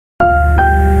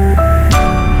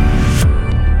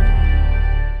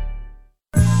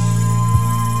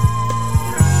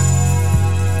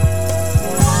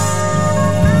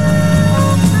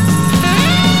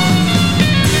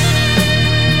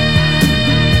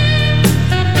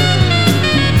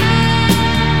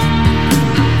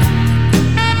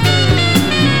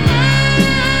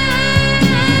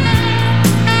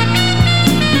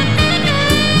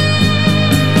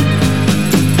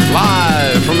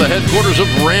headquarters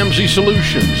of Ramsey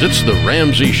Solutions. It's the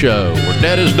Ramsey Show, where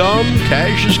debt is dumb,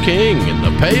 cash is king, and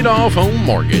the paid-off home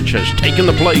mortgage has taken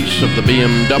the place of the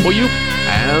BMW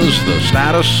as the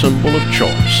status symbol of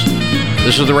choice.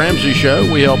 This is the Ramsey Show.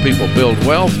 We help people build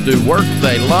wealth, do work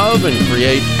they love, and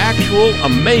create actual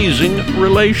amazing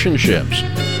relationships.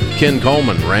 Ken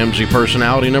Coleman, Ramsey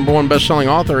personality, #1 best-selling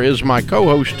author, is my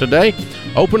co-host today.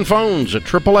 Open phones at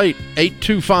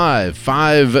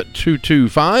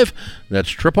 888-825-5225.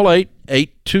 That's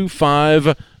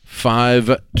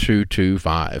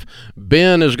 888-825-5225.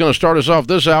 Ben is going to start us off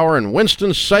this hour in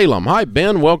Winston-Salem. Hi,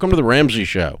 Ben. Welcome to the Ramsey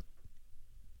Show.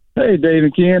 Hey, Dave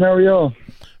and Ken. How are y'all?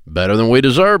 Better than we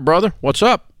deserve, brother. What's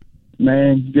up?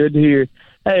 Man, good to hear.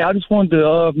 Hey, I just wanted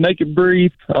to make it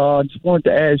brief. Just wanted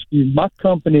to ask you, my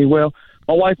company, well,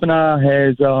 my wife and I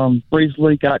has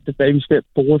recently got to baby step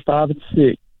 4, 5, and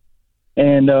 6,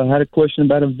 and had a question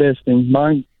about investing.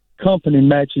 My company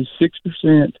matches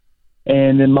 6%,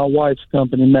 and then my wife's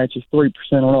company matches 3%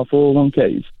 on our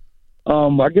 401ks.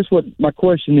 I guess what my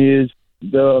question is,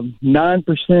 the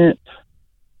 9%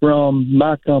 from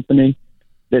my company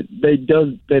that they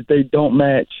don't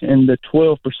match, and the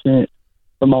 12%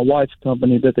 from my wife's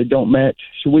company that they don't match,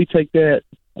 should we take that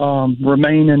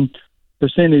remaining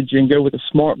percentage and go with a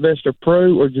SmartVestor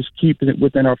Pro, or just keep it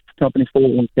within our company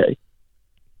 401k?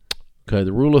 Okay,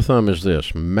 the rule of thumb is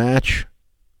this: match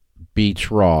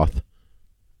beats Roth,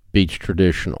 beats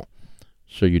traditional.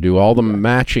 So you do all the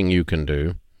matching you can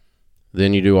do,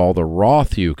 then you do all the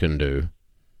Roth you can do,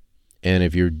 and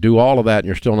if you do all of that and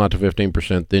you're still not to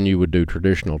 15%, then you would do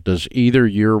traditional. Does either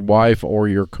your wife or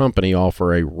your company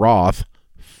offer a Roth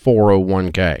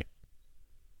 401k?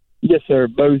 Yes, sir.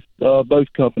 Both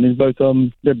companies, both of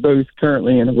them, they're both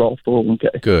currently in a Roth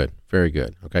 401k. Good. Very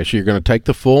good. Okay, so you're going to take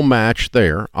the full match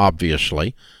there,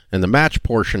 obviously, and the match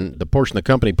portion, the portion the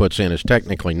company puts in, is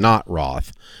technically not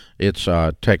Roth. It's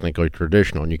technically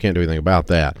traditional, and you can't do anything about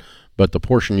that. But the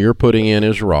portion you're putting in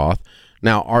is Roth.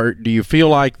 Now, do you feel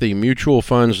like the mutual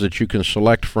funds that you can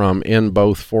select from in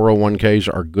both 401ks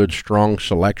are good, strong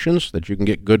selections, that you can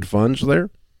get good funds there?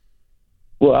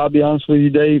 Well, I'll be honest with you,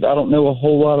 Dave. I don't know a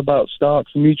whole lot about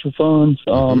stocks and mutual funds.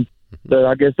 So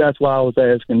I guess that's why I was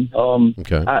asking.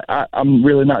 Okay. I'm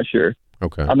really not sure.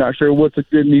 Okay. I'm not sure what's a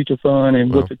good mutual fund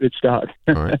and what's a good stock.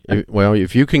 All right. Well,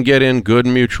 if you can get in good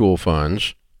mutual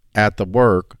funds at the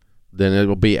work, then it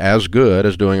will be as good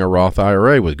as doing a Roth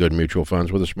IRA with good mutual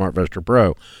funds with a SmartVestor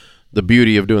Pro. The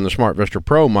beauty of doing the SmartVestor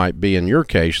Pro might be, in your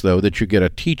case, though, that you get a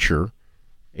teacher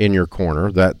in your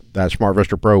corner. That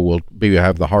SmartVestor Pro will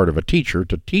have the heart of a teacher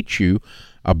to teach you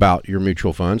about your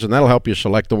mutual funds, and that'll help you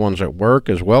select the ones at work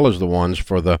as well as the ones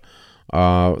for the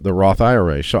Roth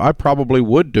IRA. So I probably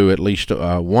would do at least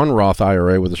one Roth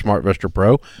IRA with the SmartVestor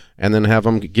Pro, and then have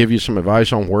them give you some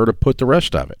advice on where to put the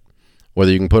rest of it,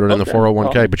 whether you can put it in the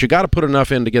 401k. But you got to put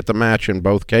enough in to get the match in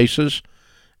both cases.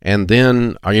 And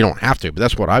then, you don't have to, but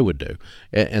that's what I would do.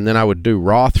 And then I would do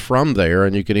Roth from there,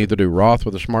 and you can either do Roth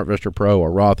with a SmartVestor Pro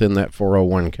or Roth in that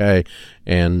 401k,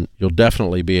 and you'll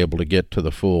definitely be able to get to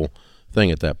the full thing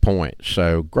at that point.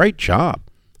 So great job.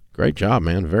 Great job,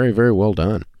 man. Very, very well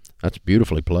done. That's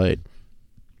beautifully played.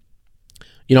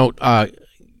 You know,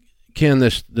 Ken,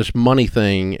 this money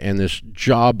thing and this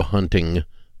job hunting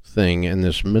thing and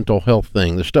this mental health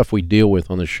thing, the stuff we deal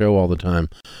with on the show all the time,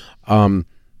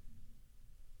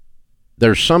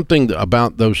 there's something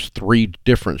about those three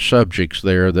different subjects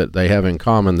there that they have in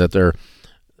common, that they're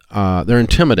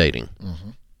intimidating.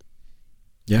 Mm-hmm.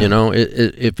 Yeah. You know,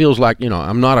 it feels like,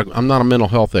 I'm not a mental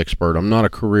health expert, I'm not a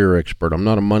career expert, I'm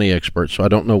not a money expert, so I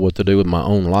don't know what to do with my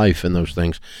own life and those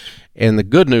things. And the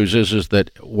good news is that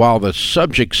while the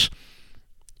subjects,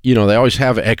 they always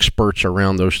have experts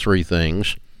around those three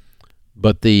things,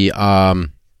 but they're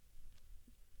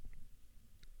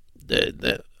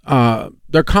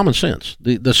common sense.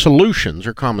 The solutions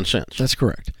are common sense. That's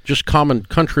correct. Just common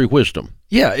country wisdom.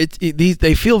 Yeah,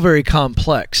 they feel very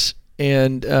complex.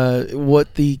 And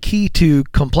what the key to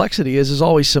complexity is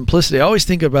always simplicity. I always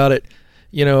think about it,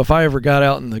 if I ever got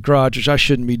out in the garage, which I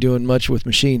shouldn't be doing much with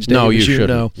machines. David, no, you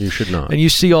shouldn't. You should not. And you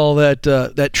see all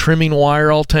that trimming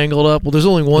wire all tangled up. Well, there's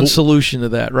only one solution to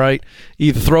that, right?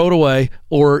 Either throw it away,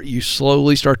 or you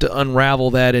slowly start to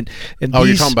unravel that. And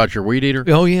you're talking about your weed eater?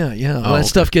 Oh, yeah. Well, that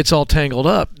stuff gets all tangled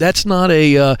up. That's not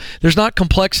there's not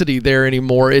complexity there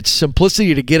anymore. It's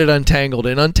simplicity to get it untangled.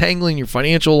 And untangling your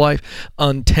financial life,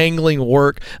 untangling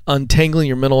work, untangling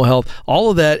your mental health,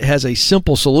 all of that has a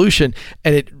simple solution.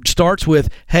 And it starts with,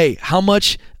 hey, how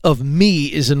much of me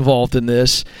is involved in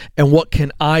this, and what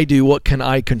can I do? What can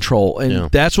I control? And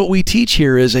that's what we teach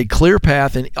here, is a clear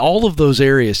path in all of those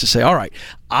areas to say, all right,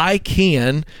 I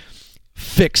can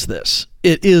fix this.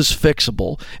 It is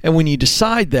fixable. And when you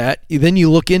decide that, then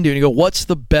you look into it and you go, what's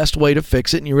the best way to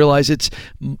fix it? And you realize it's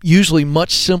usually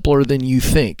much simpler than you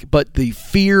think. But the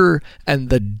fear and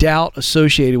the doubt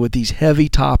associated with these heavy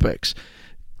topics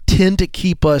tend to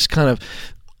keep us kind of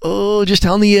just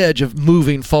on the edge of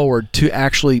moving forward to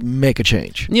actually make a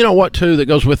change. You know what, too, that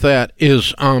goes with that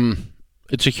is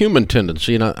it's a human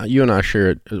tendency, and you and I share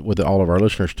it with all of our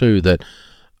listeners, too, that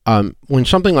when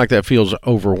something like that feels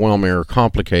overwhelming or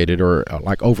complicated or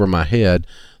like over my head,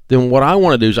 then what I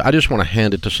want to do is I just want to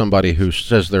hand it to somebody who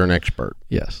says they're an expert.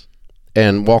 Yes.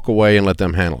 And walk away and let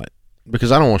them handle it,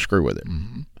 because I don't want to screw with it.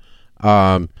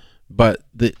 Mm-hmm. But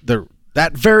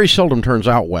that very seldom turns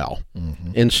out well.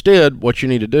 Mm-hmm. Instead, what you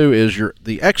need to do is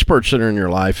the experts that are in your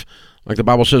life, like the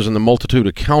Bible says, in the multitude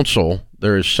of counsel,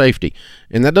 there is safety.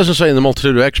 And that doesn't say in the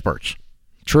multitude of experts.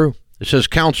 True. It says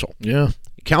counsel. Yeah.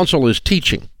 Counsel is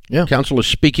teaching. Yeah. Counsel is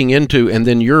speaking into, and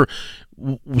then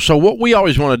so what we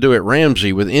always want to do at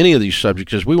Ramsey with any of these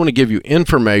subjects is we want to give you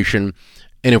information,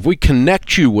 and if we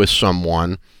connect you with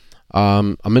someone,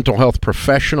 a mental health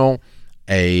professional,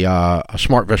 a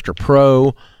SmartVestor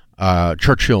Pro,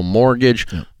 Churchill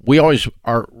Mortgage, yeah. We always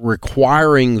are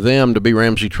requiring them to be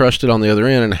Ramsey trusted on the other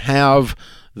end and have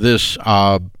this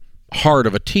heart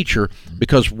of a teacher,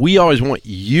 because we always want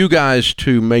you guys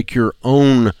to make your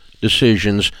own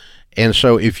decisions. And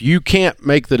so if you can't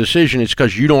make the decision, it's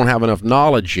because you don't have enough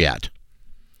knowledge yet,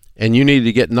 and you need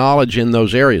to get knowledge in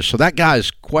those areas. So that guy's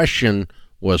question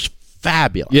was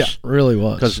fabulous. Yeah, really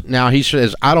was. Because now he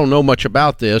says, I don't know much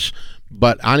about this,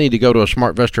 but I need to go to a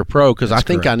SmartVestor Pro because I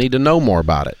think I need to know more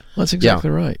about it. Well, that's exactly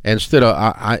right. Instead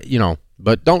of,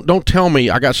 but don't tell me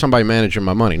I got somebody managing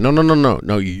my money.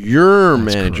 No, you're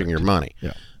managing your money.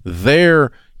 Yeah.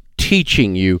 They're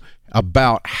teaching you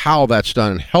about how that's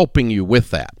done and helping you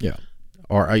with that. Yeah.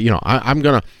 Or, I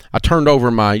turned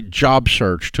over my job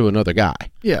search to another guy.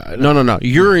 Yeah. No.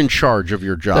 You're in charge of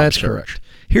your job search. That's correct.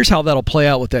 Here's how that'll play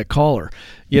out with that caller.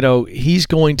 He's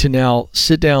going to now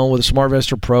sit down with a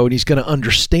SmartVestor Pro, and he's going to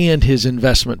understand his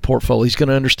investment portfolio. He's going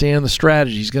to understand the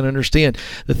strategy. He's going to understand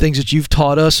the things that you've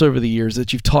taught us over the years,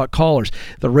 that you've taught callers,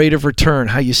 the rate of return,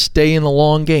 how you stay in the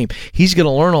long game. He's going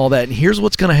to learn all that, and here's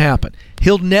what's going to happen.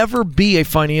 He'll never be a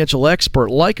financial expert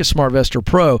like a SmartVestor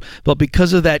Pro, but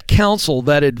because of that counsel,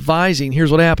 that advising, here's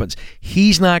what happens.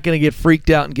 He's not going to get freaked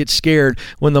out and get scared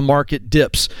when the market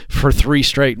dips for 3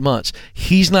 straight months.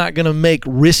 He's not going to make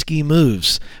risky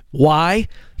moves. Why?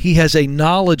 He has a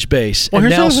knowledge base and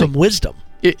now some wisdom.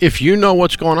 If you know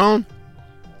what's going on,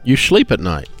 you sleep at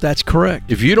night. That's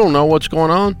correct. If you don't know what's going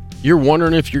on, you're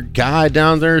wondering if your guy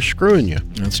down there is screwing you.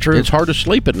 That's true. It's hard to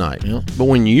sleep at night. Yeah. But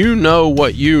when you know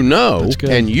what you know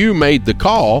and you made the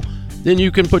call, then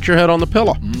you can put your head on the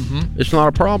pillow. Mm-hmm. It's not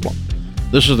a problem.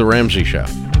 This is The Ramsey Show.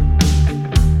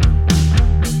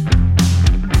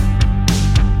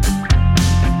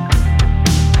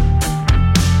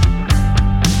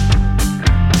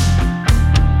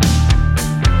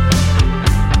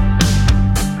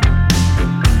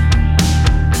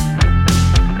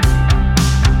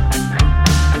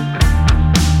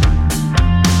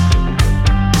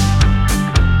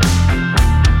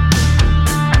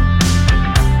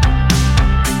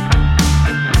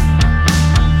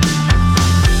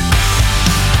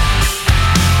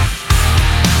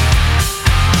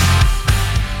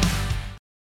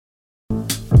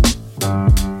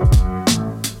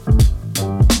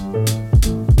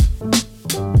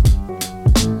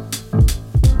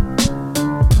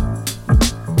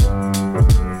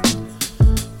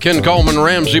 Ken Coleman,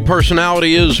 Ramsey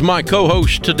Personality, is my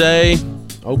co-host today.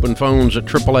 Open phones at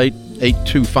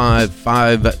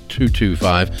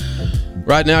 888-825-5225.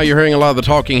 Right now, you're hearing a lot of the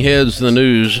talking heads in the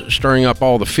news stirring up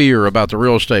all the fear about the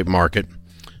real estate market.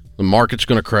 The market's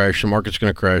going to crash. The market's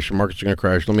going to crash. The market's going to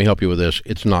crash. Let me help you with this.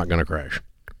 It's not going to crash.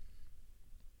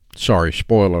 Sorry,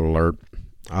 spoiler alert.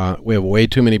 We have way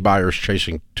too many buyers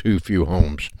chasing too few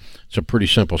homes. It's a pretty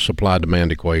simple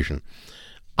supply-demand equation.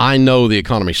 I know the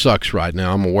economy sucks right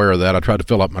now. I'm aware of that. I tried to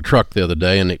fill up my truck the other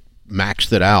day, and it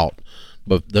maxed it out.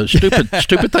 But the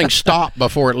stupid thing stopped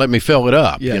before it let me fill it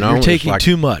up. Yeah, you're taking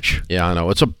too much. Yeah, I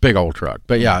know. It's a big old truck.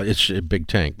 But, yeah, it's a big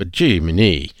tank. But, gee,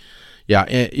 me. Yeah,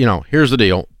 here's the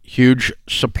deal. Huge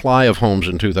supply of homes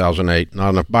in 2008. Not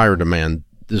enough buyer demand.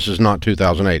 This is not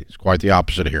 2008. It's quite the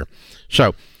opposite here.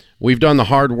 So we've done the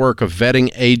hard work of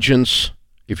vetting agents.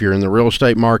 If you're in the real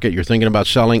estate market, you're thinking about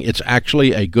selling, it's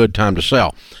actually a good time to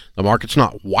sell. The market's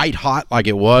not white hot like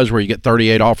it was where you get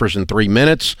 38 offers in 3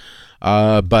 minutes,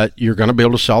 but you're going to be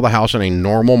able to sell the house in a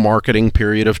normal marketing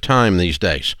period of time these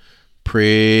days.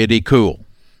 Pretty cool.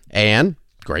 And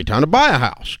great time to buy a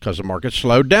house because the market's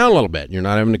slowed down a little bit. You're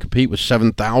not having to compete with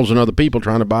 7,000 other people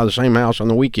trying to buy the same house on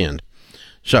the weekend.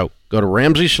 So go to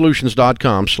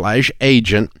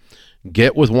RamseySolutions.com/agent.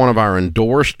 Get with one of our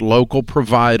endorsed local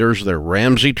providers. They're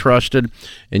Ramsey trusted,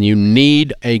 and you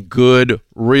need a good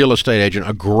real estate agent,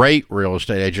 a great real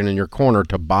estate agent in your corner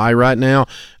to buy right now,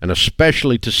 and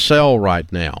especially to sell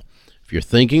right now. If you're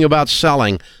thinking about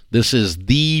selling, this is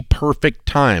the perfect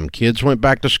time. Kids went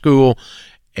back to school.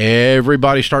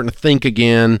 Everybody's starting to think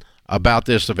again about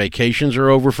this. The vacations are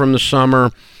over from the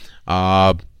summer.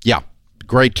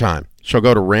 Great time. So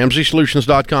go to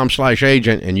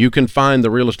RamseySolutions.com/agent, and you can find the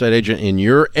real estate agent in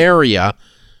your area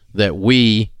that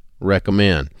we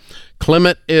recommend.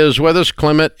 Clement is with us.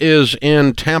 Clement is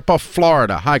in Tampa,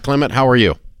 Florida. Hi, Clement. How are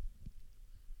you?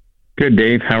 Good,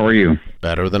 Dave. How are you?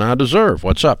 Better than I deserve.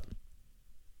 What's up?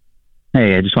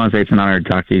 Hey, I just want to say it's an honor to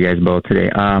talk to you guys both today.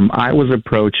 I was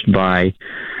approached by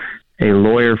a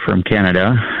lawyer from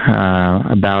Canada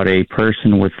about a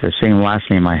person with the same last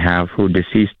name I have who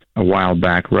deceased a while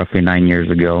back, roughly 9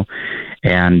 years ago.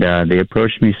 And they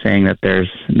approached me saying that there's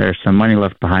some money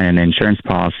left behind in an insurance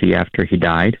policy after he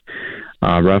died,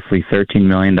 roughly $13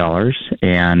 million.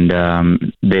 And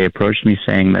they approached me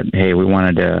saying that, hey, we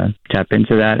wanted to tap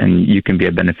into that, and you can be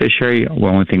a beneficiary. The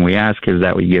only thing we ask is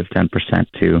that we give 10%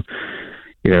 to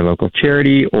either a local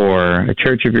charity or a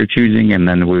church of your choosing, and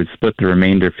then we would split the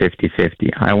remainder 50-50.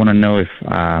 I want to know if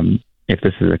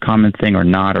this is a common thing or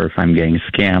not, or if I'm getting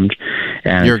scammed.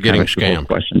 And you're getting scammed.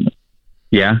 Question.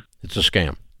 Yeah? It's a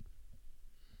scam.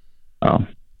 Oh.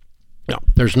 No,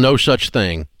 there's no such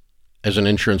thing as an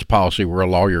insurance policy where a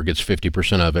lawyer gets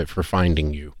 50% of it for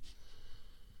finding you.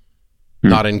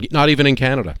 Not even in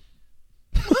Canada.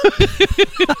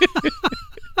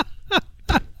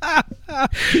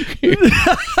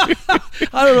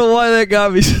 I don't know why that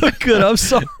got me so good. I'm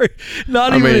sorry.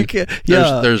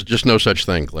 There's just no such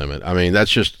thing, Clement. I mean,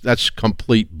 that's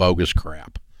complete bogus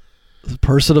crap. The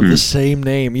person of the same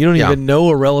name. You don't even know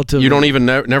a relative. You don't even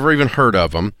never even heard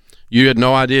of them. You had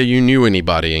no idea you knew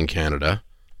anybody in Canada.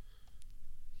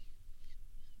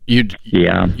 You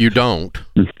don't.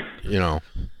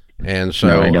 And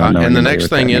so, and the next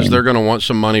thing is they're going to want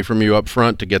some money from you up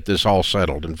front to get this all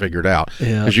settled and figured out.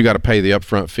 Because you got to pay the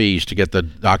upfront fees to get the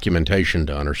documentation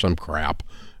done or some crap.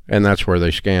 And that's where they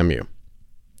scam you.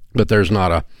 But there's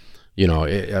not a,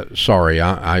 sorry,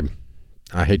 I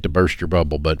hate to burst your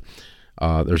bubble, but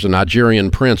there's a Nigerian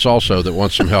prince also that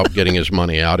wants some help getting his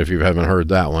money out. If you haven't heard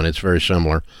that one, it's very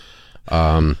similar.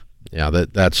 There's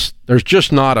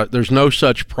no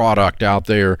such product out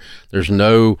there. There's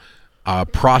no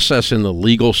process in the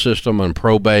legal system on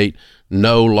probate.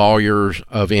 No lawyers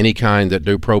of any kind that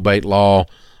do probate law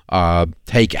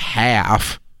take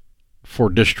half for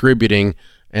distributing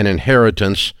an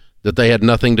inheritance that they had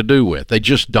nothing to do with. They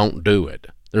just don't do it.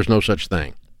 There's no such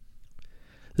thing.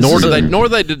 Nor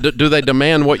do they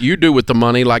demand what you do with the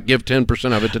money, like give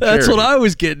 10% of it to charity. That's what I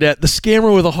was getting at. The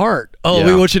scammer with a heart. Oh,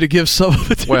 we want you to give some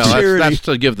of it to charity. Well, that's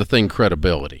to give the thing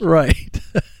credibility. Right.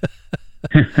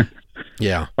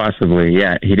 Yeah. Possibly,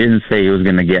 yeah. He didn't say he was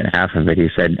going to get half of it. He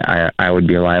said I would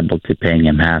be liable to paying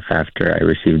him half after I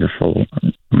received the full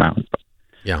amount.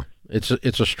 Yeah. It's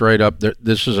a straight up,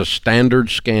 this is a standard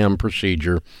scam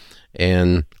procedure,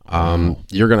 and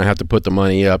you're going to have to put the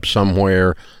money up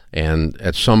somewhere and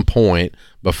at some point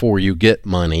before you get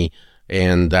money,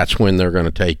 and that's when they're going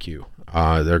to take you.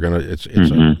 They're going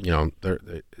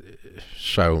to,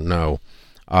 so no.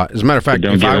 As a matter of fact,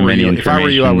 if I were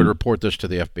you, I would report this to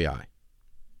the FBI.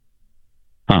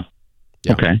 Huh.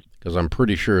 Yeah, okay. Because I'm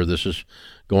pretty sure this is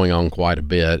going on quite a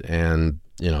bit, and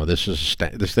this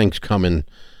thing's coming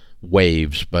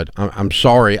waves. But I'm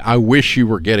sorry. I wish you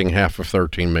were getting half of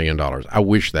 $13 million. I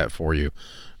wish that for you,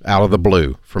 out of the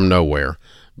blue, from nowhere.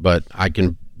 But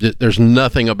there's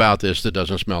nothing about this that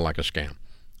doesn't smell like a scam.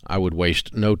 I would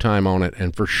waste no time on it,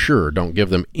 and for sure, don't give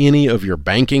them any of your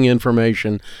banking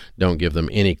information. Don't give them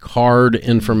any card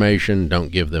information.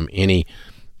 Don't give them any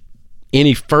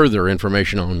further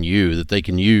information on you that they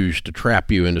can use to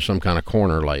trap you into some kind of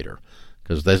corner later,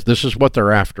 because this is what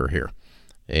they're after here,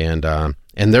 and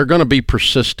they're going to be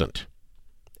persistent,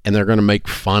 and they're going to make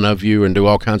fun of you and do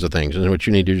all kinds of things. And what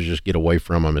you need to do is just get away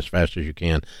from them as fast as you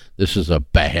can. This is a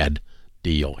bad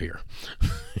deal here.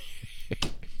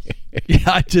 Yeah,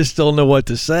 I just don't know what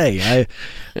to say.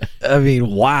 I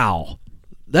mean, wow.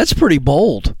 That's pretty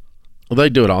bold. Well, they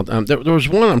do it all the time. There was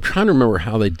one, I'm trying to remember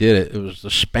how they did it. It was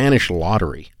the Spanish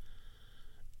lottery.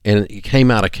 And it came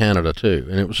out of Canada, too.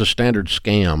 And it was a standard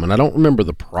scam. And I don't remember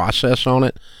the process on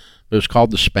it, It was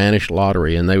called the Spanish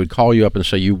Lottery, and they would call you up and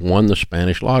say you won the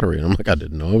Spanish Lottery, and I'm like, I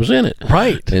didn't know I was in it.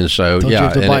 Right. And so Don't you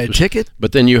have to buy a ticket?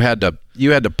 But then you had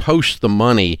to post the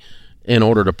money in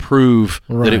order to prove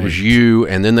that it was you,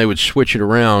 and then they would switch it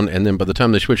around, and then by the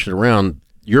time they switched it around,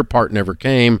 your part never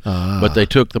came, but they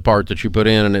took the part that you put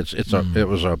in, and it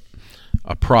was a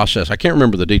process. I can't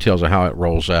remember the details of how it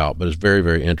rolls out, but it's very,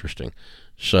 very interesting.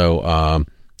 So,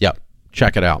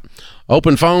 check it out.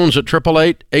 Open phones at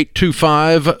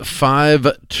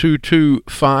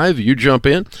 888-825-5225. You jump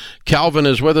in. Calvin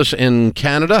is with us in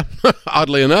Canada,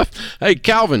 oddly enough. Hey,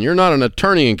 Calvin, you're not an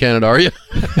attorney in Canada, are you?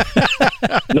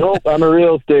 Nope, I'm a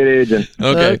real estate agent.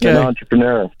 Okay. An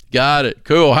entrepreneur. Got it.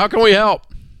 Cool. How can we help?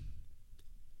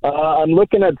 I'm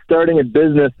looking at starting a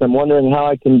business. I'm wondering how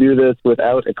I can do this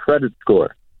without a credit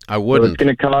score. I wouldn't. So it's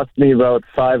going to cost me about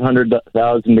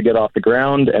 $500,000 to get off the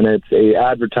ground, and it's a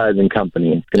advertising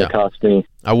company. It's going to cost me.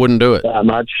 I wouldn't do it. That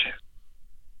much.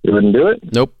 You wouldn't do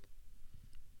it? Nope.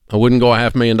 I wouldn't go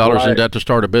 $500,000 in debt to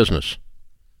start a business.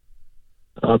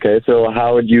 Okay, so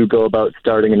how would you go about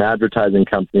starting an advertising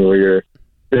company where your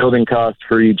building cost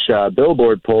for each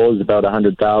billboard pole is about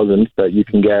 $100,000, but you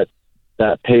can get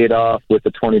that paid off with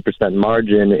a 20%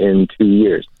 margin in 2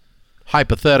 years?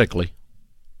 Hypothetically.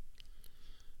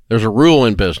 There's a rule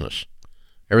in business.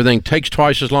 Everything takes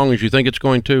twice as long as you think it's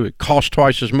going to. It costs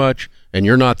twice as much, and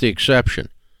you're not the exception.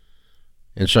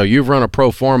 And so you've run a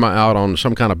pro forma out on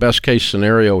some kind of best case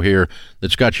scenario here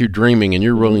that's got you dreaming, and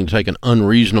you're willing to take an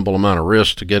unreasonable amount of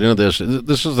risk to get into this.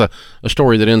 This is a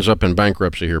story that ends up in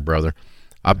bankruptcy here, brother.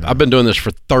 I've been doing this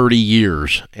for 30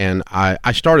 years, and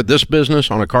I started this business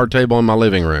on a card table in my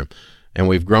living room. And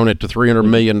we've grown it to $300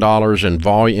 million in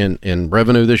volume in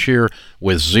revenue this year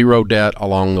with zero debt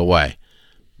along the way.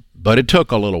 But it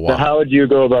took a little while. So how would you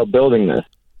go about building this?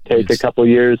 Take a couple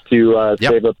years to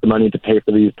save up the money to pay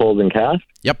for these poles in cash?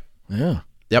 Yep. Yeah.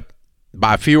 Yep.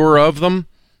 Buy fewer of them.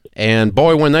 And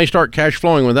boy, when they start cash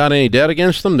flowing without any debt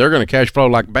against them, they're going to cash flow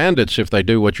like bandits if they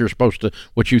do what you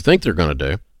think they're going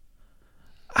to do.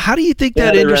 How do you think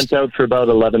that they rent out for about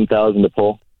 $11,000 a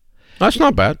pole. That's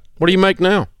not bad. What do you make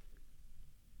now?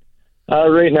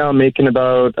 Right now, I'm making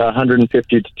about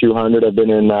 150 to 200. I've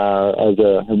been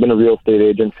I've been a real estate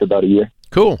agent for about a year.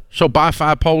 Cool. So buy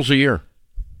 5 poles a year.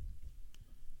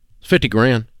 It's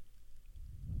 $50,000.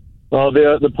 Well,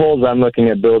 the poles I'm looking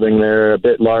at building, they're a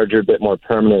bit larger, a bit more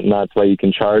permanent, and that's why you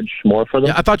can charge more for them.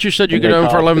 Yeah, I thought you said you could own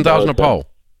for $11,000 a pole.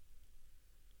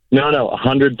 No,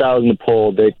 $100,000 a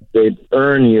pole. They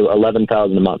earn you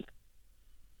 $11,000 a month.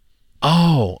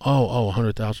 Oh,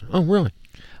 $100,000. Oh, really?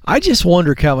 I just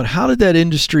wonder, Calvin, how did that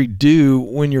industry do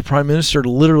when your prime minister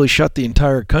literally shut the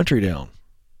entire country down?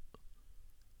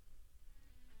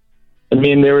 I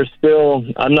mean, they were still,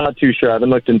 I'm not too sure. I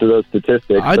haven't looked into those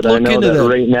statistics. But I know that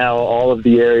right now, all of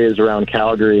the areas around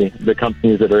Calgary, the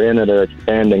companies that are in it are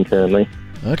expanding currently.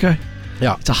 Okay.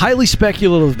 Yeah. It's a highly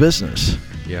speculative business.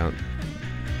 Yeah.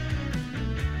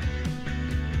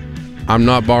 I'm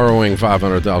not borrowing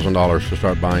 $500,000 to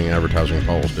start buying advertising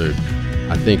poles, dude.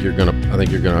 I think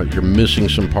you're missing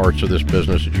some parts of this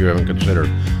business that you haven't considered.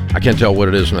 I can't tell what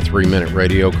it is in a 3-minute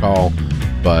radio call,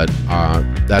 but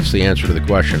that's the answer to the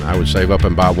question. I would save up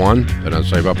and buy one, then I'd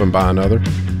save up and buy another,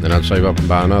 then I'd save up and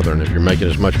buy another. And if you're making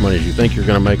as much money as you think you're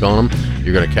going to make on them,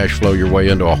 you're going to cash flow your way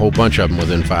into a whole bunch of them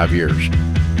within 5 years.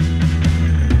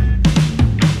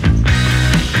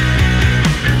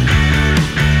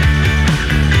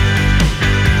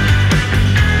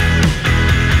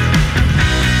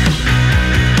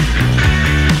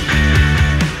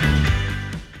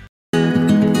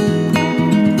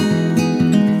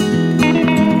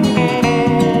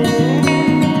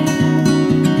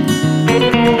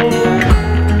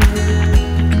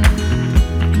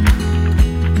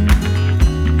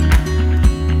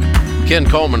 Ken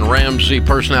Coleman Ramsey,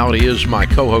 personality, is my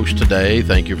co-host today.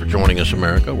 Thank you for joining us,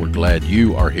 America. We're glad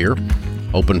you are here.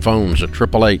 Open phones at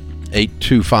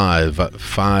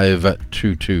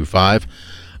 888-825-5225.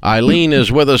 Eileen is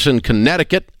with us in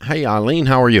Connecticut. Hey, Eileen,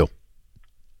 how are you?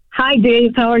 Hi,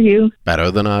 Dave. How are you?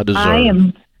 Better than I deserve. I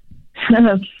am.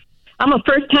 I'm a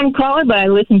first-time caller, but I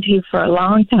listened to you for a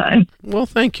long time. Well,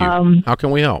 thank you. How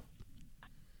can we help?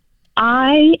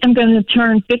 I am going to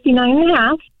turn 59 and a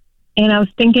half, and I was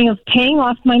thinking of paying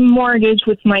off my mortgage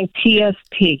with my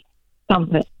TSP.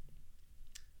 Something.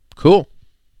 Cool.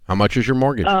 How much is your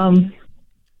mortgage?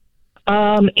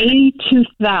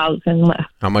 $82,000 left.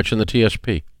 How much in the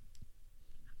TSP?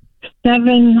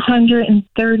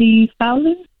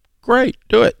 $730,000. Great.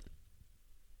 Do it.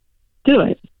 Do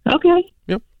it. Okay.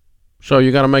 Yep. So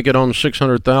you got to make it on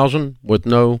 $600,000 with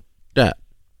no debt.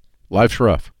 Life's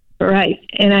rough. Right.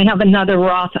 And I have another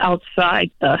Roth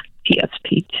outside the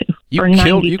TSP too. for You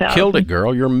 $90,000. killed it,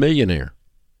 girl. You're a millionaire.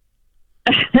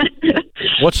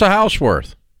 What's the house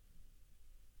worth?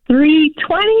 $320.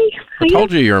 I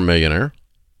told you you're a millionaire.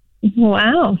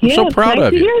 Wow. I'm so proud nice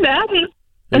of to you. hear that.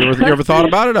 You ever thought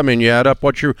about it? I mean, you add up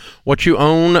what you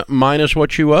own minus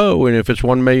what you owe, and if it's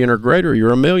 1 million or greater,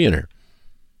 you're a millionaire.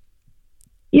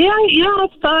 Yeah,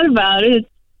 I've thought about it.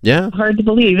 Yeah. It's hard to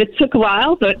believe. It took a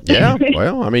while, but Yeah.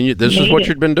 Well, I mean, this is Made what it.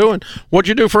 you'd been doing. What'd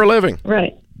you do for a living?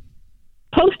 right.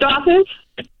 Post office.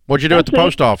 What'd you do at the That's it.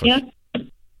 post office? Yeah.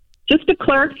 Just a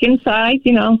clerk inside,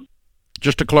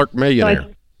 Just a clerk millionaire.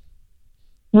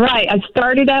 Right. I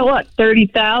started at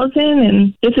 30,000,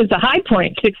 and this is the high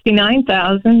point,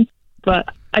 69,000. But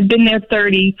I've been there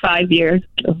 35 years.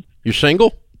 So. You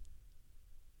single?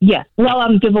 Yeah. Well,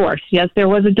 I'm divorced. Yes, there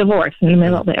was a divorce in the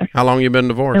middle there, How long you been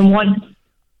divorced?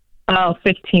 and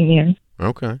 15 years,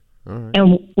 Okay. All right.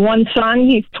 and one son.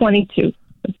 He's 22.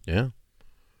 Yeah.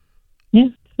 Yeah.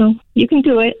 So you can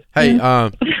do it. Hey, Yeah.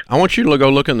 I want you to go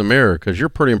look in the mirror because you're a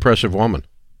pretty impressive woman.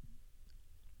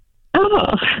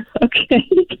 Oh, okay.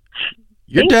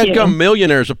 Your Thank you. dadgum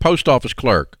millionaire is a post office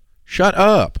clerk. Shut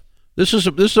up. This is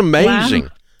amazing. Wow.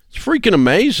 It's freaking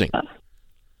amazing.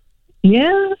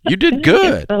 Yeah. You did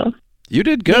good. So, You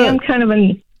did yeah, I'm good. kind of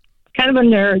a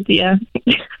nerd. Yeah.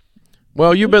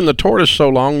 Well, you've been the tortoise so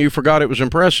long you forgot it was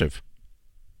impressive.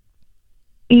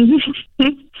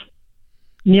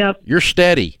 Yep. You're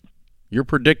steady. You're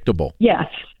predictable. Yes.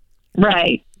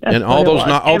 Right. That's And all what it those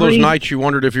was. all those Every- nights you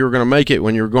wondered if you were going to make it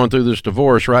when you were going through this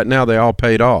divorce, right now they all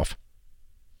paid off.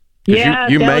 'Cause Yeah,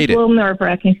 you that made was it. a little nerve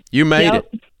wracking. You made Yep.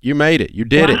 it. You made it. You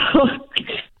did it.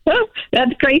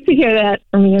 That's great to hear that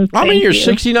from you. I mean, Thank you're you.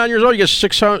 69 years old. You get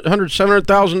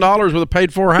 $700,000 with a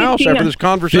paid-for house 59. after this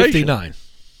conversation. 59.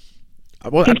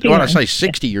 Well, what I 59. say,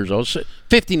 60 years old.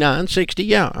 59, 60,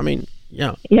 yeah. I mean,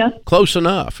 yeah, Yeah. close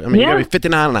enough. I mean, you got to Yeah. be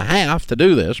 59 and a half to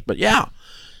do this, but yeah.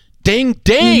 Ding,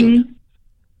 ding.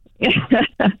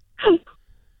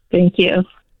 Thank you.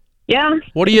 Yeah.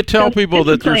 What do you tell That's people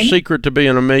that their discipline. secret to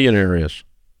being a millionaire is?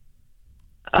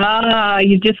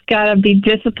 You just got to be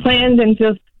disciplined and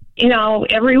just,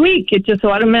 every week it just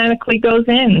automatically goes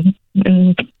in.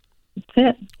 And that's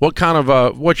it. What kind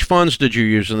of, which funds did you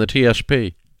use in the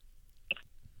TSP?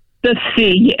 The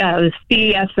C,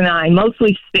 S, and I.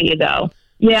 Mostly C, though.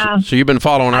 Yeah. So you've been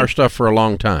following our stuff for a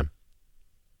long time.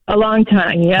 A long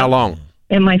time, yeah. How long?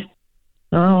 In my,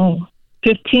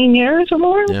 15 years or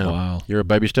more? Yeah. Wow. You're a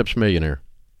baby steps millionaire.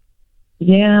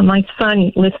 Yeah, my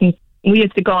son, listen, we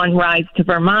used to go on rides to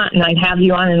Vermont, and I'd have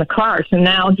you on in the car. So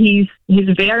now he's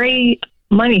very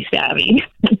money savvy.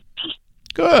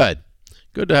 Good.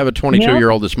 Good to have a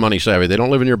 22-year-old that's money savvy. They don't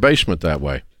live in your basement that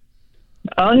way.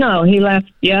 Oh, no, he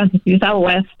left. Yeah, he's out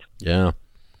west. Yeah.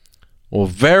 Well,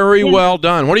 very well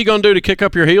done. What are you going to do to kick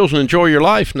up your heels and enjoy your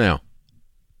life now?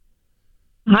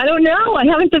 I don't know. I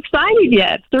haven't decided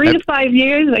yet. 3 to 5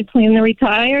 years, I plan to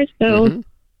retire, so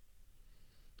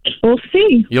we'll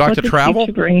see. You like what to the travel?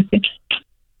 future brings.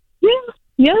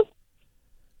 Yeah. What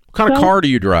kind of So, car do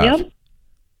you drive? Yep.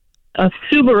 A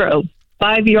Subaru,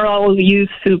 5-year-old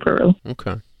used Subaru.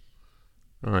 Okay.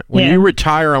 All right. When Yeah. you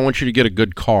retire, I want you to get a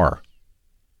good car.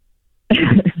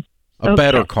 A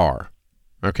better car.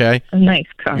 Okay? A nice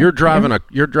car. You're driving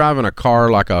a car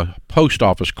like a post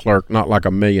office clerk, not like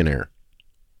a millionaire.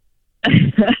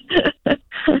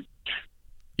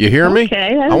 You hear me?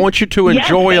 Okay, I want you to yes,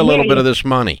 enjoy I a little hear bit you. of this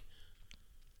money.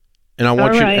 And I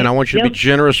want All you right. and I want you to be Yep.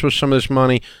 generous with some of this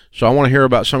money. So I want to hear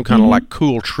about some kind of like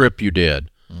cool trip you did.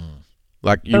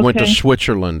 Like you went to Okay.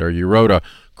 Switzerland, or you rode a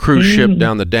cruise ship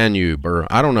down the Danube, or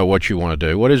I don't know what you want to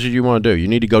do. What is it you want to do? You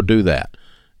need to go do that.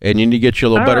 And you need to get you a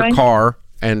little All better right. car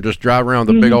and just drive around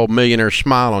with a big old millionaire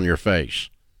smile on your face.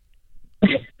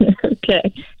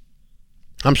 Okay.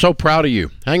 I'm so proud of you.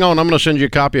 Hang on, I'm going to send you a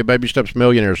copy of Baby Steps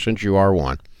Millionaire since you are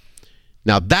one.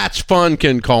 Now that's fun,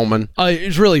 Ken Coleman.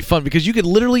 It's really fun because you could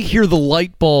literally hear the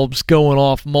light bulbs going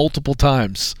off multiple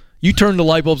times. You turned the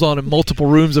light bulbs on in multiple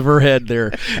rooms of her head there.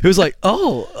 It was like,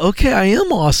 oh, okay, I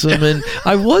am awesome, and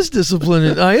I was disciplined,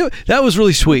 and that was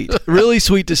really sweet. Really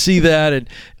sweet to see that,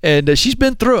 and she's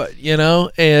been through it,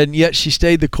 and yet she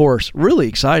stayed the course. Really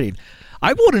exciting.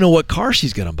 I want to know what car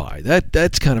she's going to buy.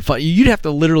 That's kind of fun. You'd have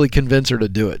to literally convince her to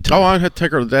do it. Oh, I'd have to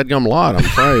take her to that dadgum lot, I'm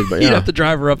afraid. But yeah. You'd have to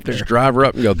drive her up there. Just drive her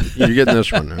up and go, you're getting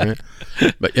this one. All right?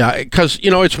 But yeah, because,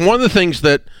 it's one of the things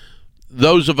that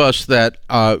those of us that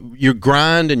you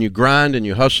grind and you grind and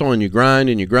you hustle and you grind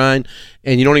and you grind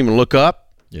and you don't even look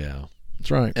up. Yeah, that's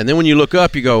right. And then when you look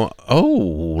up, you go, oh,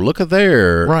 look at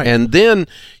there. Right. And then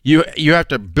you have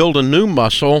to build a new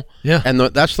muscle. Yeah. And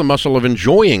that's the muscle of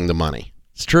enjoying the money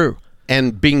It's true.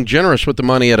 and being generous with the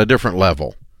money at a different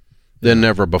level. than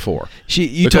never before.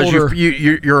 You told her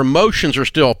your emotions are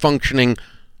still functioning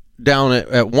down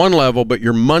at one level, but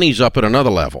your money's up at another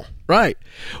level. Right.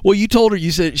 Well, you told her,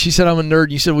 she said, I'm a nerd.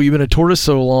 And you said, well, you've been a tortoise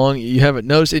so long, you haven't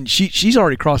noticed. And she's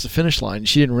already crossed the finish line.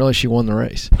 She didn't realize she won the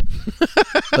race.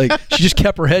 Like, she just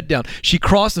kept her head down. She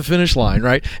crossed the finish line,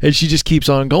 right? And she just keeps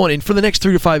on going. And for the next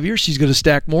 3 to 5 years, she's going to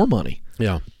stack more money.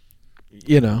 Yeah.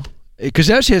 Because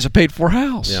now she has a paid-for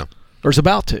house. Yeah. Or is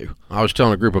about to. I was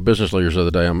telling a group of business leaders the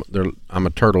other day, I'm a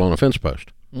turtle on a fence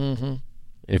post. Mm-hmm.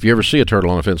 If you ever see a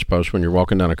turtle on a fence post when you're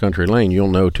walking down a country lane, you'll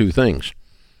know 2 things.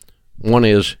 One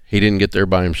is he didn't get there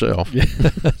by himself. Yeah,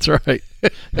 that's right.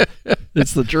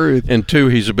 It's the truth. And 2,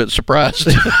 he's a bit surprised.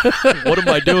 What am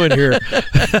I doing here?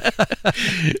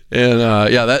 And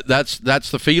that's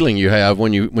the feeling you have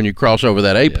when you cross over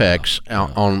that apex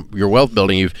on your wealth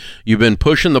building. You've been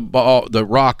pushing the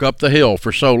rock up the hill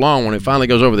for so long. When it finally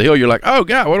goes over the hill, you're like, oh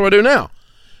God, what do I do now?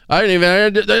 I didn't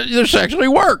even. This actually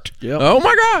worked. Yep. Oh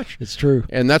my gosh, it's true.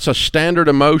 And that's a standard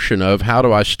emotion of how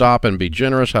do I stop and be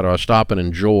generous? How do I stop and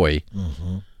enjoy?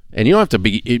 Mm-hmm. And you don't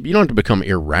have to become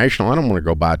irrational. I don't want to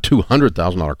go buy a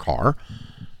 $200,000 car,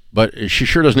 but she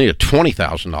sure doesn't need a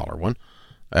 $20,000 one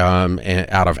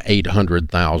out of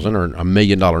 $800,000 or $1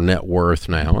 million net worth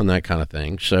now and that kind of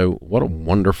thing. So what a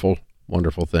wonderful,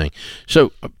 wonderful thing.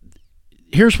 So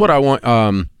here's what I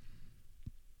want.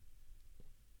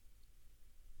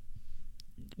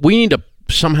 We need to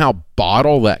somehow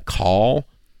bottle that call,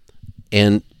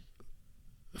 and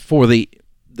for the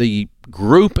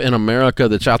group in America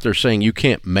that's out there saying you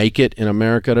can't make it in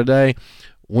America today,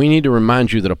 we need to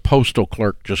remind you that a postal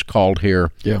clerk just called here,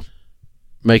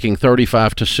 making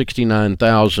 $35,000 to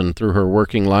 $69,000 through her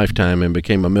working lifetime and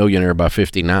became a millionaire by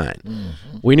 59.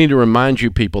 Mm-hmm. We need to remind you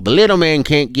people, the little man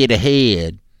can't get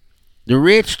ahead. The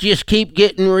rich just keep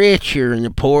getting richer and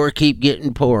the poor keep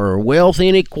getting poorer. Wealth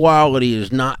inequality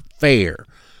is not fair.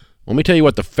 Let me tell you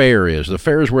what the fair is. The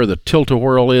fair is where the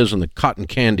tilt-a-whirl is and the cotton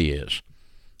candy is.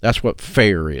 That's what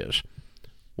fair is.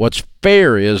 What's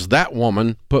fair is that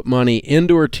woman put money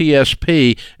into her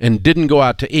TSP and didn't go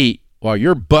out to eat while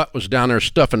your butt was down there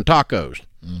stuffing tacos.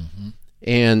 Mm-hmm.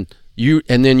 And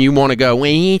then you want to go, well,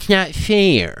 it's not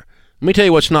fair. Let me tell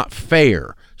you what's not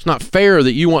fair. It's not fair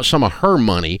that you want some of her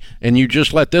money and you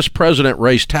just let this president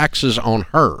raise taxes on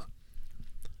her.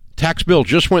 Tax bill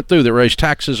just went through that raised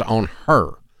taxes on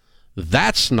her.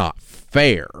 That's not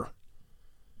fair.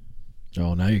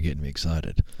 Oh, now you're getting me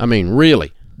excited. I mean,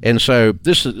 really. And so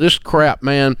this crap,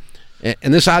 man,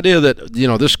 and this idea that,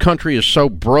 this country is so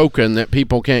broken that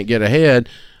people can't get ahead,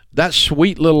 that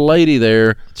sweet little lady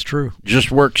there, it's true,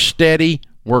 just worked steady,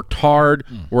 worked hard,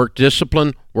 worked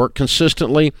disciplined, worked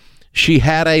consistently. She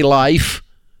had a life.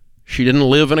 She didn't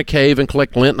live in a cave and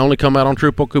collect lint and only come out on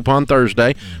Triple Coupon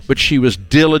Thursday, but she was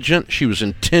diligent, she was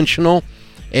intentional,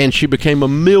 and she became a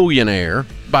millionaire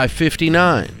by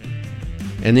 59.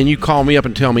 And then you call me up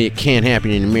and tell me it can't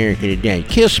happen in America today.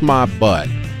 Kiss my butt.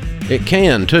 It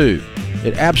can, too.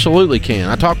 It absolutely can.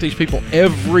 I talk to these people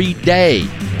every day,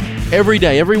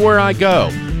 everywhere I go.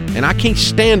 And I can't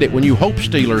stand it when you hope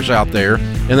stealers out there,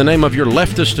 in the name of your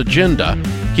leftist agenda,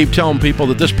 keep telling people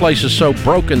that this place is so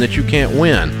broken that you can't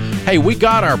win. Hey, we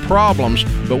got our problems,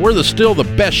 but we're still the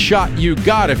best shot you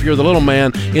got if you're the little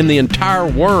man in the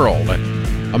entire world.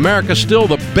 America's still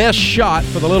the best shot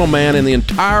for the little man in the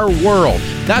entire world.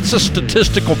 That's a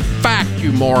statistical fact,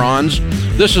 you morons.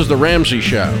 This is The Ramsey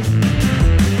Show.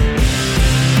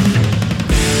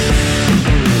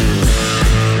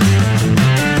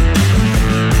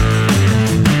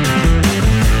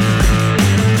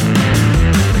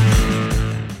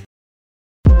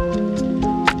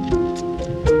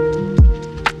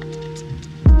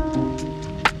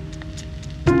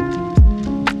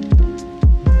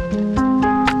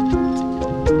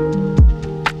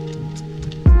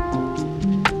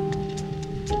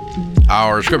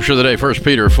 Our scripture of the day, 1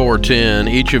 Peter 4:10.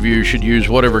 Each of you should use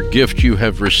whatever gift you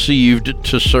have received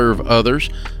to serve others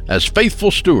as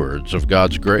faithful stewards of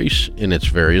God's grace in its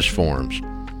various forms.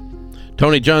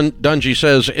 Tony Dungy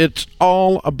says, it's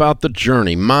all about the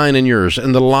journey, mine and yours,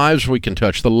 and the lives we can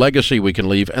touch, the legacy we can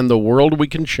leave, and the world we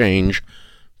can change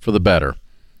for the better.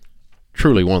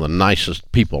 Truly one of the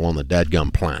nicest people on the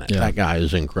dadgum planet. Yeah. That guy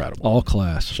is incredible. All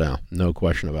class. So, no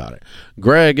question about it.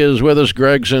 Greg is with us.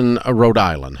 Greg's in Rhode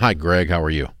Island. Hi, Greg. How are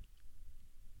you?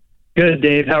 Good,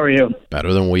 Dave. How are you?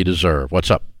 Better than we deserve.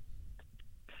 What's up?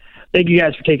 Thank you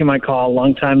guys for taking my call.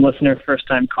 Long-time listener,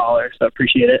 first-time caller, so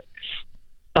appreciate it.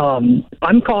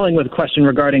 I'm calling with a question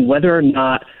regarding whether or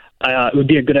not it would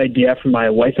be a good idea for my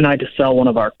wife and I to sell one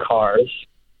of our cars.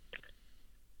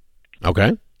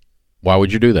 Okay. Why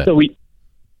would you do that? So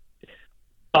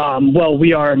Well,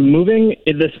 we are moving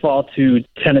this fall to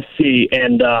Tennessee,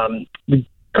 and we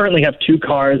currently have 2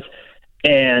 cars.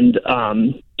 And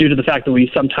due to the fact that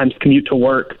we sometimes commute to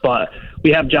work, but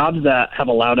we have jobs that have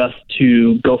allowed us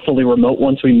to go fully remote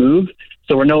once we move.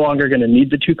 So we're no longer going to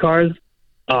need the 2 cars.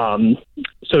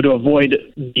 So to avoid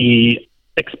the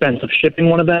expense of shipping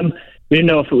one of them, we didn't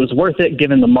know if it was worth it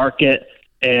given the market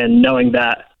and knowing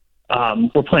that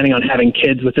we're planning on having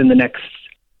kids within the next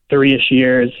 3-ish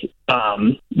years.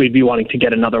 We'd be wanting to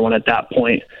get another one at that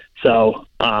point. So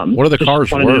what are the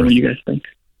cars worth? What do you guys think?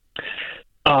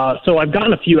 So I've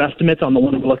gotten a few estimates on the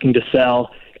one we're looking to sell,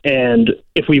 and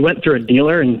if we went through a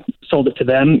dealer and sold it to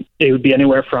them, it would be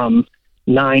anywhere from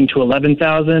 $9,000 to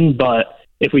 $11,000. But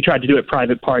if we tried to do it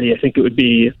private party, I think it would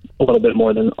be a little bit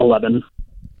more than $11,000.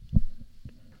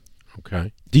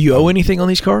 Okay. Do you owe anything on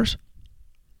these cars?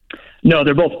 No,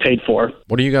 they're both paid for.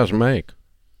 What do you guys make?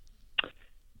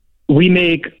 We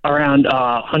make around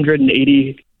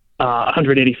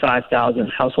 185,000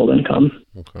 household income.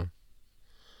 Okay.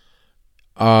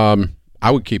 I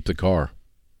would keep the car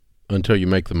until you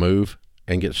make the move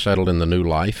and get settled in the new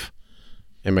life,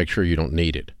 and make sure you don't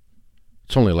need it.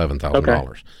 It's only $11,000. Okay.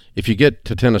 If you get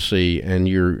to Tennessee and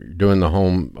you're doing the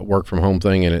home work from home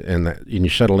thing, and you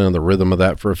settle in the rhythm of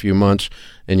that for a few months,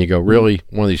 and you go, really,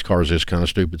 one of these cars is kind of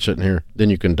stupid sitting here, then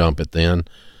you can dump it then.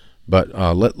 But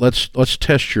let's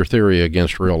test your theory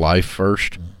against real life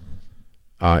first.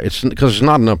 It's because it's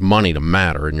not enough money to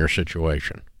matter in your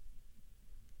situation.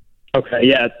 Okay,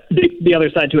 yeah. The other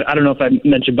side to it, I don't know if I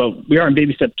mentioned, but we are in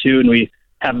baby step 2, and we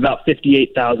have about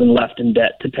 $58,000 left in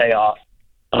debt to pay off.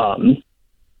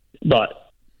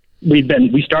 But we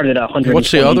started at $120,000.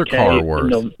 What's the other car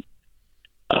worth?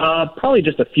 Probably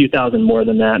just a few thousand more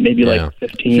than that, maybe like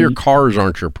 15. So your cars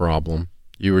aren't your problem.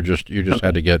 You just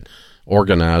had to get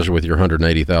organized with your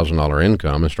 $180,000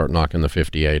 income and start knocking the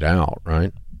 58 out,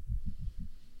 right?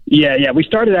 Yeah. We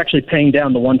started actually paying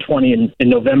down the 120 in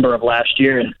November of last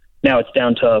year, and now it's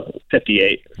down to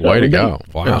 58. So way to go!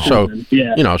 Wow. So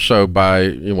so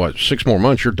by 6 more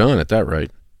months, you're done at that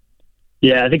rate.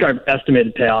 Yeah, I think our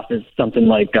estimated payoff is something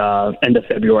like end of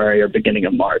February or beginning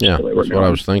of March. Yeah, that's what I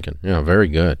was thinking. Yeah, very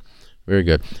good, very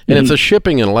good. And if the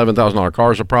shipping in $11,000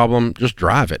 car is a problem, just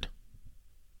drive it.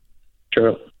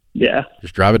 True. Yeah.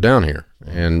 Just drive it down here,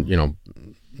 and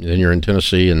then you're in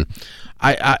Tennessee. And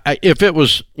I if it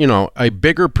was a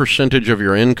bigger percentage of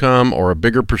your income or a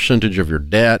bigger percentage of your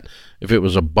debt, if it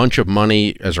was a bunch of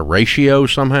money as a ratio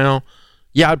somehow,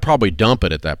 yeah, I'd probably dump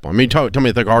it at that point. I mean, tell me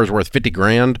if the car is worth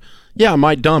 $50,000, yeah, I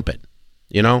might dump it.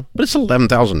 But it's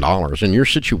 $11,000 in your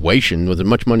situation with as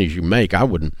much money as you make. I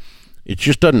wouldn't. It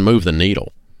just doesn't move the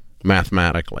needle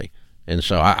mathematically. And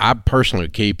so I personally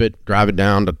would keep it, drive it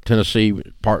down to Tennessee,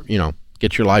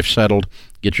 get your life settled,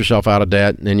 get yourself out of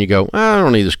debt, and then you go, I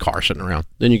don't need this car sitting around.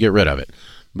 Then you get rid of it.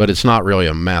 But it's not really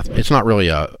a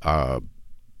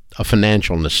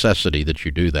financial necessity that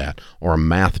you do that, or a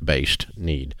math-based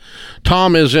need.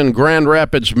 Tom is in Grand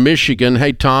Rapids, Michigan.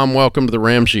 Hey, Tom, welcome to the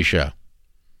Ramsey Show.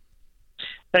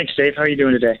 Thanks, Dave. How are you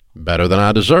doing today? Better than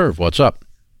I deserve. What's up?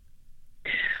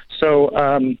 So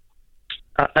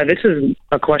this is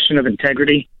a question of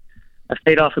integrity. I've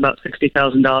paid off about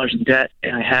 $60,000 in debt,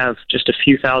 and I have just a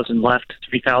few thousand left,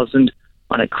 $3,000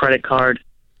 on a credit card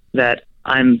that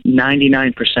I'm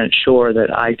 99% sure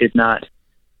that I did not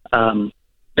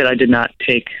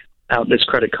take out this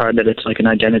credit card, that it's like an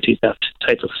identity theft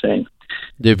type of thing.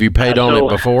 Have you paid on it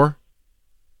before?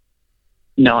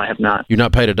 No, I have not. You've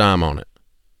not paid a dime on it?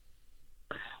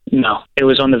 No, it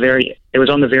was on the very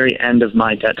end of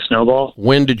my debt snowball.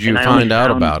 When did you find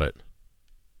out about it?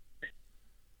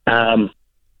 About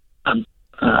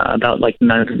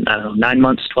 9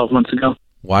 months, 12 months ago.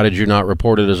 Why did you not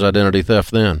report it as identity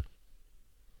theft then?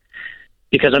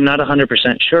 Because I'm not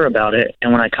 100% sure about it,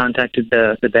 and when I contacted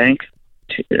the bank,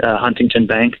 Huntington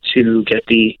Bank, to get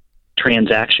the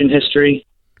transaction history,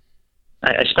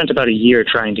 I spent about a year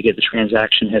trying to get the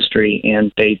transaction history,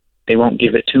 and they won't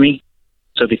give it to me.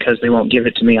 So because they won't give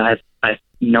it to me, I have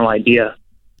no idea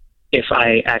if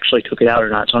I actually took it out or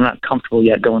not. So I'm not comfortable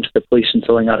yet going to the police and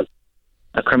filling out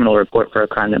a criminal report for a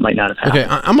crime that might not have happened. Okay,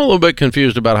 I'm a little bit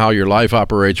confused about how your life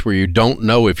operates where you don't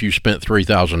know if you spent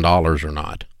 $3,000 or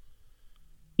not.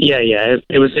 Yeah.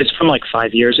 It's from like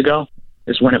 5 years ago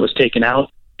is when it was taken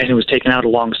out, and it was taken out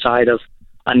alongside of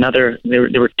another.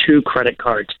 There were 2 credit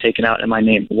cards taken out in my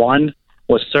name. One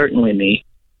was certainly me.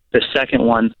 The second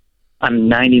one, I'm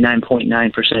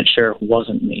 99.9% sure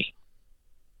wasn't me.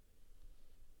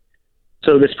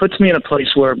 So this puts me in a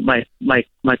place where my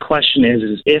question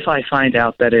is if I find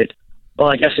out that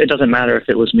I guess it doesn't matter if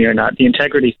it was me or not. The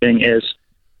integrity thing is,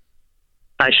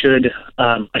 I should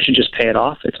just pay it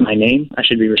off. It's my name. I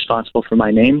should be responsible for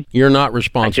my name. You're not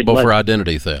responsible for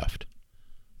identity theft.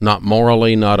 Not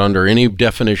morally, not under any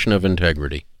definition of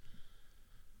integrity.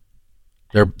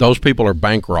 Those people are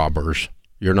bank robbers.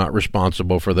 You're not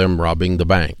responsible for them robbing the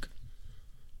bank.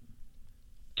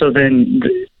 So then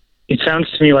it sounds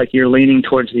to me like you're leaning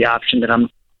towards the option that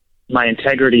my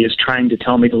integrity is trying to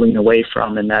tell me to lean away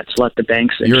from, and that's let the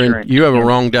bank's insurance. You have a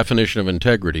wrong definition of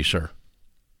integrity, sir.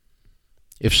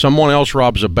 If someone else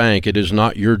robs a bank, it is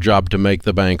not your job to make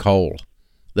the bank whole.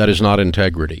 That is not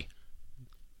integrity.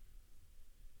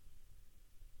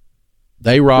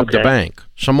 They robbed a bank.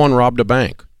 Someone robbed a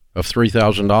bank of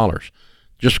 $3,000.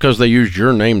 Just because they used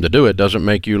your name to do it doesn't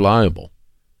make you liable.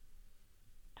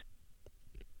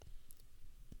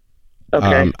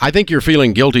 Okay. I think you're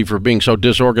feeling guilty for being so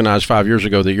disorganized 5 years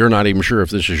ago that you're not even sure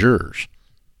if this is yours.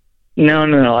 No.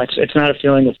 It's not a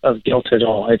feeling of guilt at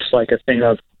all. It's like a thing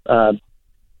of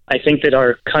I think that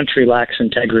our country lacks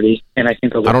integrity, and I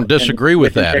think I don't disagree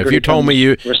with that. If you told me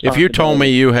you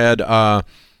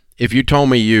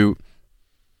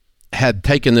had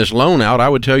taken this loan out, I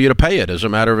would tell you to pay it as a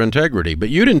matter of integrity. But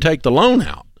you didn't take the loan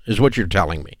out, is what you're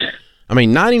telling me. I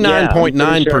mean,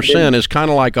 99.9% is kind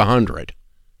of like 100.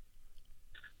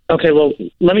 Okay, well,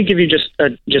 let me give you just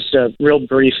a real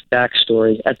brief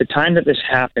backstory. At the time that this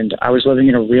happened, I was living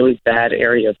in a really bad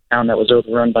area of town that was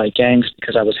overrun by gangs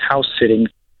because I was house sitting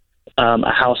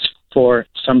a house for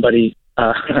somebody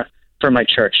for my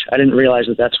church. I didn't realize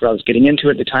that that's what I was getting into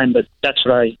at the time, but that's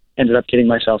what I ended up getting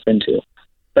myself into.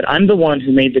 But I'm the one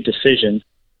who made the decision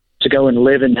to go and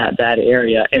live in that bad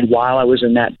area, and while I was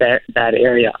in that bad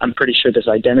area, I'm pretty sure this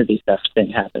identity theft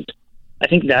thing happened. I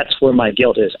think that's where my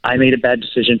guilt is. I made a bad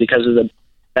decision because of the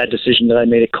bad decision that I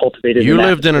made. It cultivated. You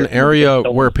lived in an area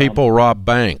where people rob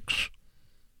banks.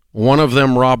 One of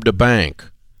them robbed a bank.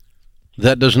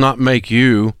 That does not make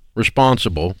you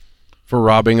responsible for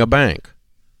robbing a bank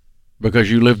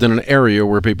because you lived in an area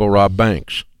where people rob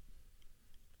banks.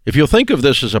 If you'll think of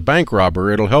this as a bank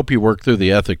robber, it'll help you work through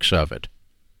the ethics of it.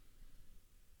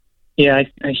 Yeah,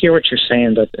 I hear what you're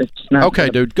saying, but it's not. Okay,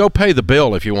 dude, go pay the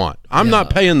bill if you want. I'm not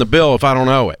paying the bill if I don't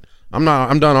owe it. I'm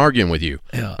done arguing with you.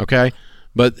 Yeah. Okay?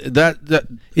 But that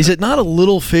is it not a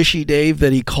little fishy, Dave,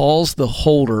 that he calls the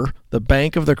holder, the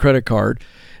bank of the credit card,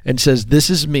 and says, "This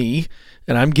is me,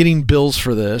 and I'm getting bills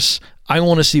for this. I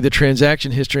want to see the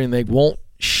transaction history," and they won't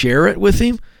share it with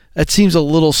him? That seems a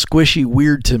little squishy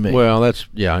weird to me. Well, it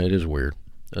is weird.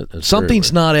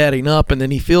 Something's not adding up, and then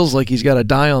he feels like he's got to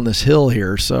die on this hill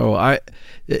here. So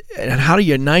and how do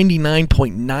you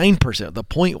 99.9%? The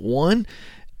 0.1?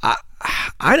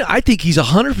 I think he's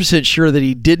 100% sure that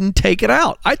he didn't take it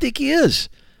out. I think he is.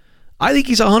 I think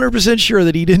he's 100% sure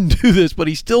that he didn't do this, but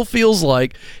he still feels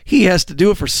like he has to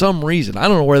do it for some reason. I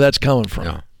don't know where that's coming from.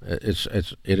 No, it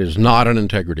is not an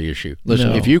integrity issue.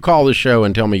 Listen, if you call the show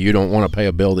and tell me you don't want to pay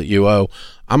a bill that you owe,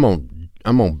 I'm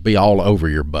gonna be all over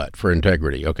your butt for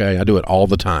integrity, okay? I do it all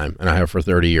the time, and I have for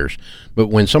 30 years. But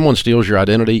when someone steals your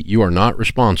identity, you are not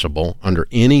responsible under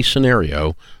any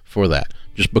scenario for that,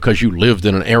 just because you lived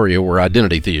in an area where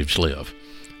identity thieves live.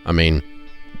 I mean,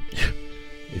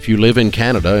 if you live in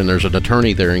Canada and there's an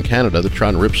attorney there in Canada that's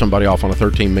trying to rip somebody off on a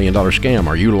 $13 million scam,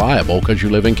 are you liable because you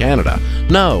live in Canada?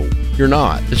 No, you're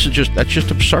not. That's just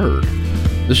absurd.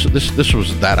 This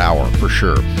was that hour for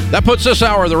sure. That puts this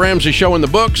hour of The Ramsey Show in the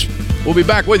books. We'll be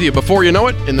back with you before you know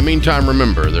it. In the meantime,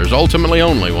 remember, there's ultimately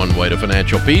only one way to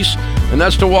financial peace, and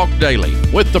that's to walk daily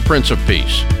with the Prince of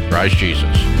Peace, Christ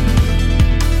Jesus.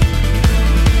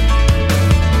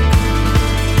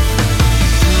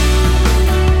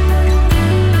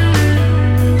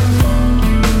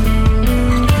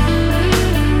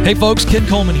 Hey folks, Ken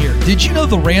Coleman here. Did you know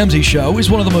The Ramsey Show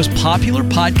is one of the most popular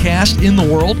podcasts in the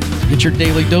world? Get your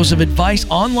daily dose of advice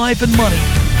on life and money.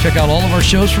 Check out all of our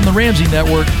shows from the Ramsey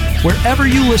Network wherever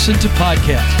you listen to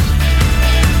podcasts.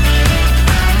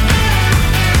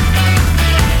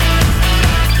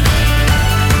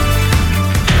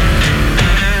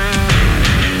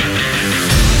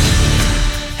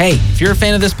 Hey, if you're a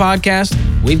fan of this podcast,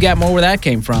 we've got more where that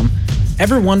came from.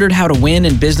 Ever wondered how to win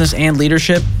in business and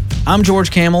leadership? I'm George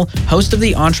Camel, host of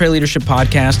the EntreLeadership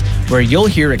Podcast, where you'll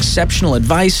hear exceptional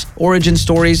advice, origin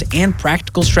stories, and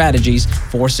practical strategies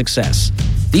for success.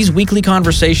 These weekly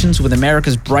conversations with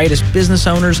America's brightest business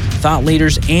owners, thought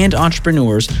leaders, and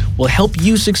entrepreneurs will help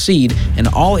you succeed in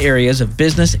all areas of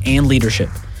business and leadership.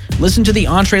 Listen to the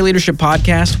EntreLeadership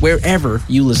Podcast wherever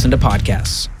you listen to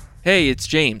podcasts. Hey, it's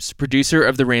James, producer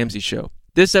of The Ramsey Show.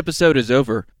 This episode is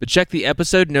over, but check the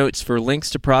episode notes for links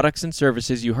to products and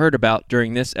services you heard about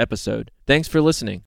during this episode. Thanks for listening.